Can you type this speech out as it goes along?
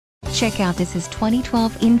Check out this is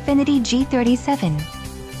 2012 Infiniti G37.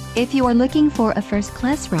 If you are looking for a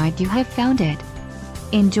first-class ride, you have found it.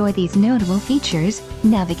 Enjoy these notable features: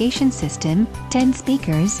 navigation system, 10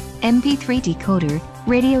 speakers, MP3 decoder,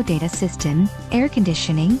 radio data system, air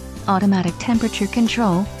conditioning, automatic temperature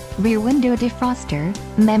control, rear window defroster,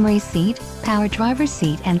 memory seat, power driver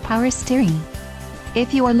seat and power steering.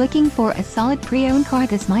 If you are looking for a solid pre-owned car,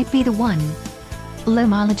 this might be the one. Low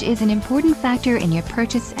mileage is an important factor in your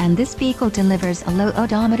purchase, and this vehicle delivers a low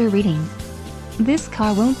odometer reading. This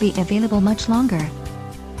car won't be available much longer.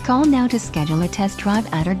 Call now to schedule a test drive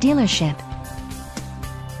at our dealership.